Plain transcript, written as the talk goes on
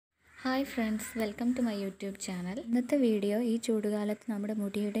Hi friends, welcome to my YouTube channel. ഇന്നത്തെ video ഈ ചൂടുകാലത്ത് നമ്മുടെ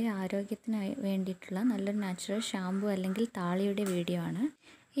മുടിയുടെ ആരോഗ്യത്തിനായി വേണ്ടിയിട്ടുള്ള നല്ലൊരു നാച്ചുറൽ ഷാമ്പു അല്ലെങ്കിൽ താളിയുടെ വീഡിയോ ആണ്.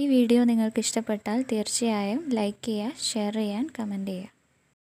 ഈ വീഡിയോ നിങ്ങൾക്ക് ഇഷ്ടപ്പെട്ടാൽ തീർച്ചയായും ലൈക്ക് ചെയ്യുക, ഷെയർ ചെയ്യാൻ കമൻറ്റ് ചെയ്യുക.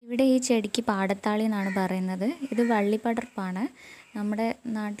 ഇവിടെ ഈ ചെടിക്ക് പാടത്താളി എന്നാണ് പറയുന്നത്. ഇത് വള്ളിപ്പടർപ്പാണ്. നമ്മുടെ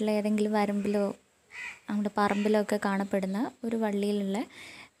നാട്ടിലെ ഏതെങ്കിലും വരമ്പിലോ നമ്മുടെ പറമ്പിലോ ഒക്കെ കാണപ്പെടുന്ന ഒരു വള്ളിയിലുള്ള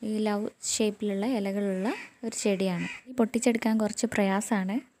ഈ ലവ് ഷേപ്പിലുള്ള ഇലകളുള്ള ഒരു ചെടിയാണ്. ഈ പൊട്ടിച്ചെടുക്കാൻ കുറച്ച്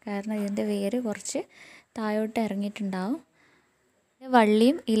പ്രയാസമാണ്, കാരണം ഇതിൻ്റെ വേര് കുറച്ച് താഴോട്ട് ഇറങ്ങിയിട്ടുണ്ടാവും.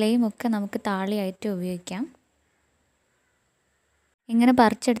 വള്ളിയും ഇലയും ഒക്കെ നമുക്ക് താളിയായിട്ട് ഉപയോഗിക്കാം. ഇങ്ങനെ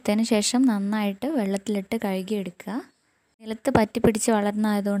പറിച്ചെടുത്തതിന് ശേഷം നന്നായിട്ട് വെള്ളത്തിലിട്ട് കഴുകിയെടുക്കുക. നിലത്ത് പറ്റിപ്പിടിച്ച്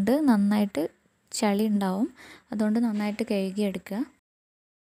വളർന്നതായതുകൊണ്ട് നന്നായിട്ട് ചളി ഉണ്ടാവും, അതുകൊണ്ട് നന്നായിട്ട് കഴുകിയെടുക്കുക.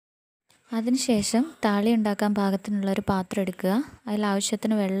 അതിനുശേഷം താളി ഉണ്ടാക്കാൻ പാകത്തിനുള്ളൊരു പാത്രം എടുക്കുക.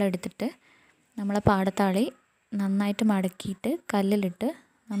 അതിലാവശ്യത്തിന് വെള്ളം എടുത്തിട്ട് നമ്മളെ പാടത്താളി നന്നായിട്ട് മടക്കിയിട്ട് കല്ലിലിട്ട്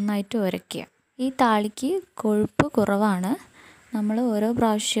നന്നായിട്ട് ഉരയ്ക്കുക. ഈ താളിക്ക് കൊഴുപ്പ് കുറവാണ്. നമ്മൾ ഓരോ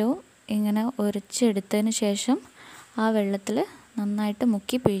പ്രാവശ്യവും ഇങ്ങനെ ഉരച്ചെടുത്തതിന് ശേഷം ആ വെള്ളത്തിൽ നന്നായിട്ട്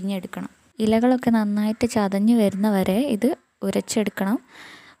മുക്കി പിഴിഞ്ഞെടുക്കണം. ഇലകളൊക്കെ നന്നായിട്ട് ചതഞ്ഞ് വരുന്നവരെ ഇത് ഉരച്ചെടുക്കണം.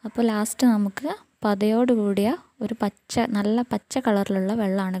 അപ്പോൾ ലാസ്റ്റ് നമുക്ക് പതയോടുകൂടിയ ഒരു നല്ല പച്ച കളറിലുള്ള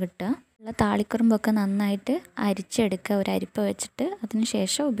വെള്ളമാണ് കിട്ടുക. ഉള്ള താളിക്കുറുമ്പൊക്കെ നന്നായിട്ട് അരിച്ചെടുക്കുക ഒരു അരിപ്പ വെച്ചിട്ട്. അതിന്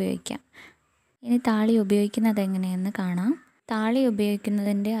ശേഷം ഉപയോഗിക്കാം. ഇനി താളി ഉപയോഗിക്കുന്നത് എങ്ങനെയെന്ന് കാണാം. താളി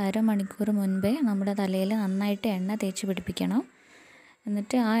ഉപയോഗിക്കുന്നതിൻ്റെ അരമണിക്കൂർ മുൻപേ നമ്മുടെ തലയിൽ നന്നായിട്ട് എണ്ണ തേച്ച് പിടിപ്പിക്കണം.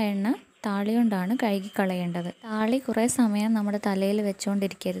 എന്നിട്ട് ആ എണ്ണ താളി കൊണ്ടാണ് കഴുകിക്കളയേണ്ടത്. താളി കുറേ സമയം നമ്മുടെ തലയിൽ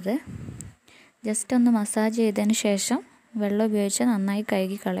വെച്ചുകൊണ്ടിരിക്കരുത്. ജസ്റ്റ് ഒന്ന് മസാജ് ചെയ്തതിന് ശേഷം വെള്ളം ഉപയോഗിച്ച് നന്നായി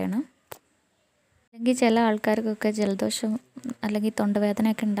കഴുകിക്കളയണം. അല്ലെങ്കിൽ ചില ആൾക്കാർക്കൊക്കെ ജലദോഷം അല്ലെങ്കിൽ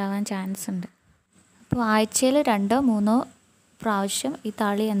തൊണ്ടവേദനയൊക്കെ ഉണ്ടാവാൻ ചാൻസ് ഉണ്ട്. അപ്പോൾ ആഴ്ചയിൽ 2-3 പ്രാവശ്യം ഈ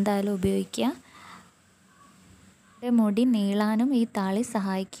താളി എന്തായാലും ഉപയോഗിക്കുക. മുടി നീളാനും ഈ താളി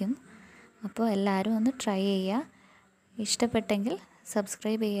സഹായിക്കും. അപ്പോൾ എല്ലാവരും ഒന്ന് ട്രൈ ചെയ്യുക. ഇഷ്ടപ്പെട്ടെങ്കിൽ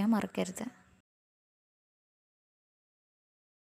സബ്സ്ക്രൈബ് ചെയ്യാൻ മറക്കരുത്.